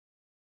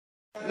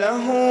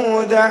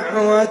له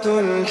دعوة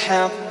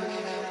الحق.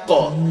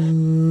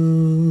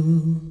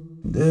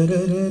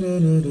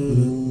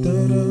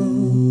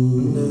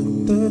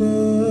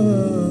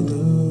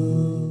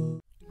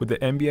 With the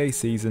NBA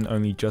season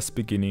only just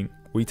beginning,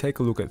 we take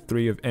a look at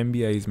three of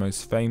NBA's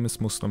most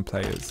famous Muslim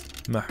players,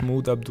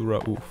 Mahmoud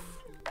Abdul-Rauf.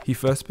 He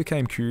first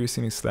became curious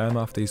in Islam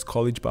after his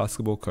college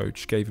basketball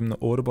coach gave him the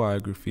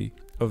autobiography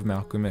of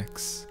Malcolm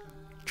X.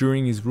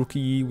 During his rookie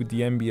year with the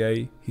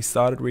NBA, he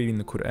started reading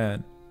the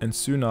Quran and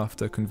soon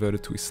after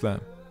converted to Islam.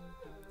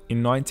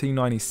 In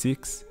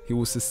 1996, he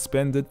was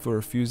suspended for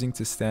refusing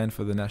to stand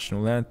for the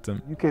national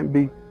anthem. You can't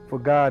be for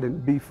God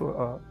and be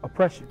for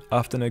oppression.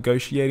 After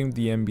negotiating with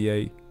the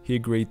NBA, he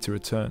agreed to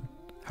return.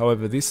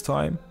 However, this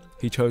time,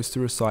 he chose to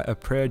recite a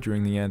prayer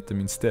during the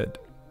anthem instead.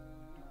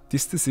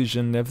 This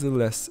decision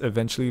nevertheless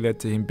eventually led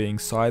to him being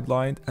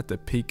sidelined at the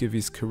peak of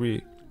his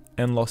career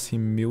and lost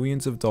him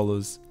millions of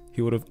dollars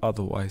he would have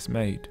otherwise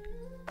made.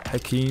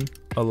 Hakeem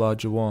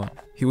Olajuwon.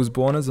 He was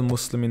born as a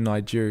Muslim in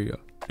Nigeria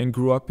and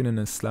grew up in an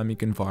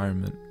Islamic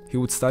environment. He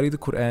would study the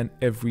Quran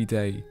every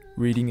day,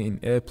 reading it in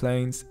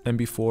airplanes and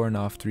before and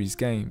after his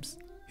games.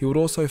 He would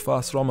also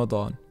fast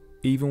Ramadan,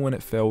 even when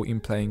it fell in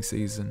playing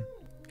season.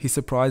 He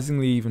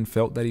surprisingly even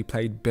felt that he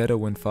played better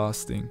when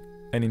fasting,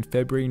 and in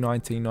February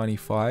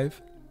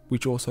 1995,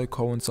 which also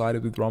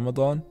coincided with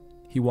Ramadan,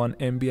 he won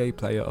NBA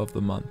Player of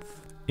the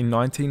Month. In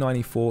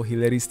 1994, he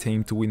led his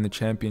team to win the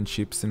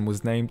championships and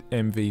was named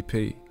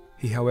MVP.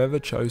 He however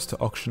chose to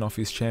auction off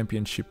his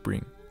championship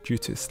ring due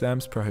to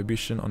Islam's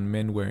prohibition on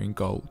men wearing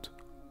gold.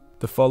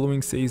 The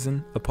following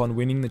season, upon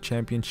winning the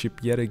championship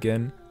yet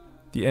again,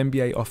 the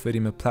NBA offered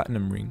him a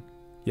platinum ring,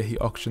 yet he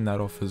auctioned that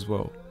off as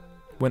well.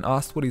 When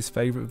asked what his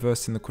favourite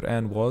verse in the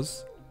Quran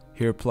was,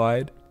 he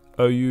replied,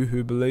 "O you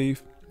who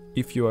believe,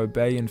 if you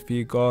obey and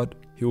fear God,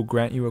 He will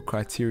grant you a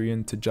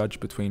criterion to judge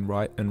between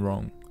right and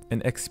wrong,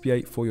 and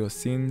expiate for your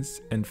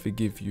sins and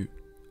forgive you,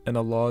 and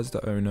Allah is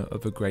the owner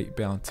of a great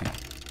bounty."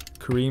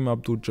 Kareem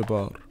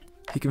Abdul-Jabbar.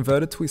 He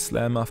converted to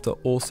Islam after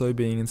also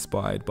being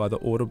inspired by the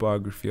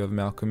autobiography of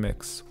Malcolm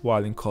X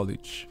while in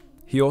college.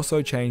 He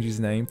also changed his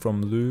name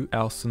from Lou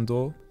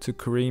Alcindor to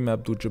Kareem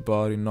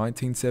Abdul-Jabbar in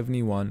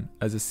 1971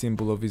 as a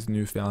symbol of his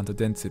newfound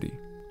identity.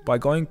 By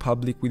going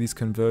public with his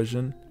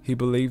conversion, he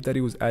believed that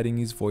he was adding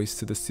his voice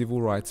to the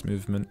civil rights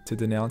movement to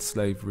denounce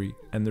slavery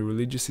and the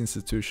religious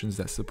institutions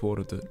that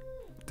supported it.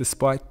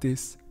 Despite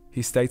this,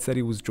 he states that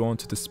he was drawn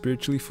to the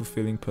spiritually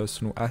fulfilling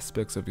personal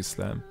aspects of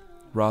Islam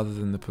rather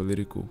than the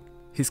political.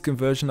 His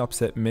conversion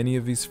upset many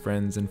of his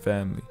friends and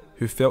family,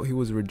 who felt he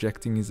was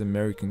rejecting his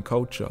American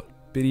culture,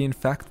 but he in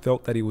fact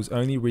felt that he was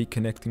only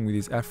reconnecting with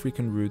his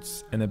African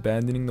roots and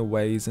abandoning the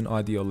ways and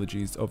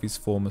ideologies of his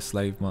former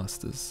slave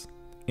masters.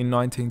 In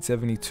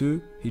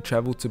 1972, he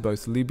travelled to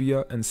both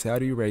Libya and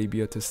Saudi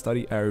Arabia to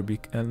study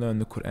Arabic and learn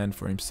the Quran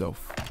for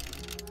himself.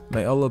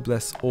 May Allah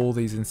bless all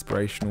these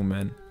inspirational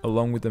men,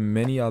 along with the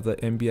many other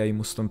NBA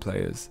Muslim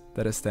players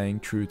that are staying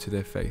true to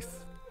their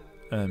faith.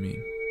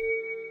 Ameen.